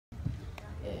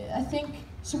I think,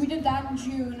 so we did that in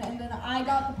June, and then I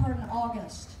got the part in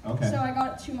August. Okay. So I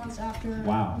got it 2 months after.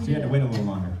 Wow, so you had to wait a little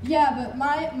longer. Yeah, but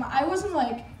I wasn't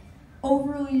like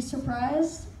overly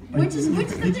surprised, which is the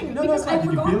thing, because I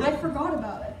forgot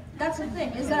about it. That's the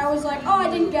thing, is that I was like, oh, I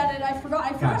didn't get it, I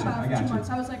forgot about it for 2 months.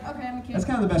 I was like, okay, I'm a kid. That's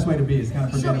kind of the best way to be, is kind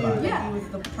of forget about it. Yeah. It was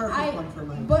the perfect one for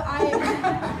mine. But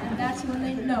that's when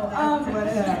they know.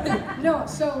 No,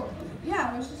 so,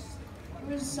 yeah, it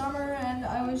was summer, and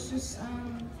I was just,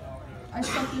 I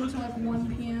slept until like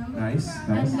 1 p.m. Nice.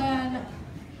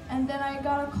 And then I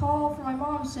got a call from my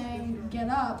mom saying, get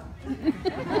up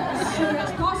as soon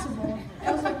as possible.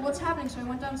 I was like, what's happening? So I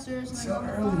went downstairs and I got on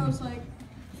the phone. I was like,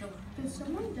 did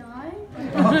someone die?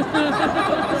 I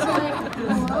was like,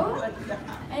 hello?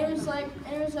 And it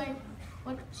was like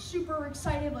super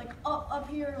excited, like up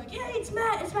here, like, hey, it's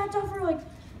Matt Duffer. Like,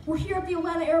 we're here at the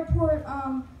Atlanta airport.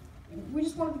 We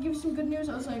just wanted to give you some good news.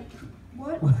 I was like,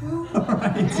 what? Who?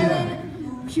 Right, and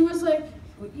then he was like,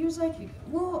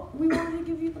 well, we wanted to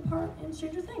give you the part in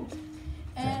Stranger Things.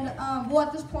 And well,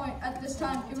 at this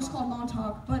time, it was called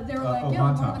Montauk, but they were like,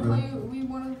 yeah, we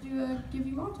wanted to give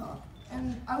you Montauk.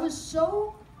 And I was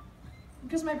so,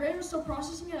 because my brain was still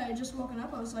processing it, I had just woken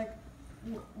up, I was like,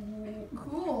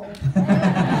 cool,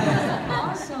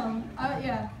 awesome,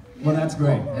 yeah. Well, that's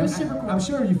great. It was super cool. I'm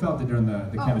sure you felt it during the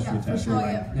chemistry test. For sure,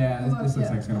 right? Yeah, this looks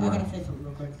like it's going to work. I gotta say something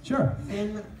real quick. Sure.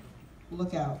 Finn,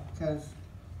 look out, because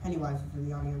Pennywise is in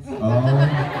the audience. Oh,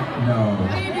 no.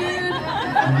 Hey, dude.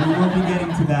 And we will be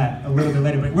getting to that a little bit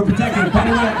later, but we're protecting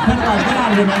Pennywise, get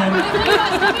out of here, man.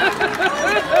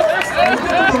 Let's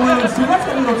get the balloons, too. That's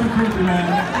a little too creepy, man.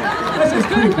 That's just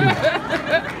creepy.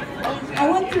 I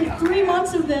went through 3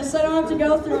 months of this, I don't have to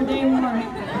go through a day more.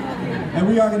 And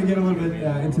we are going to get a little bit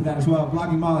into that as well.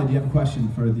 Blogging Molly, do you have a question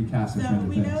for the cast of Stranger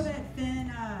Things? So we know that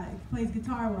Finn plays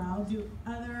guitar well. Do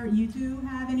you two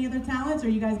have any other talents? Or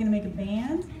are you guys going to make a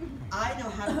band? I know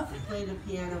how to play the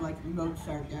piano like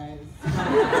Mozart, guys. I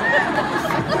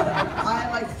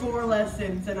had like 4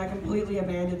 lessons and I completely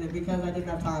abandoned it because I didn't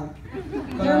have time.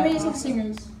 But They're amazing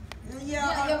singers.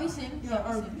 Yeah, we sing. Yeah,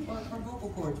 our vocal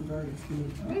cords are very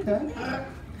smooth. Okay.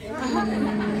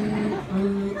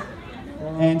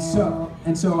 And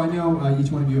so I know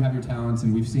each one of you have your talents,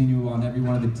 and we've seen you on every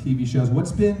one of the TV shows.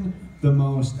 What's been the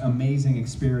most amazing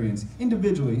experience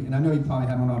individually, and I know you probably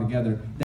had one all together,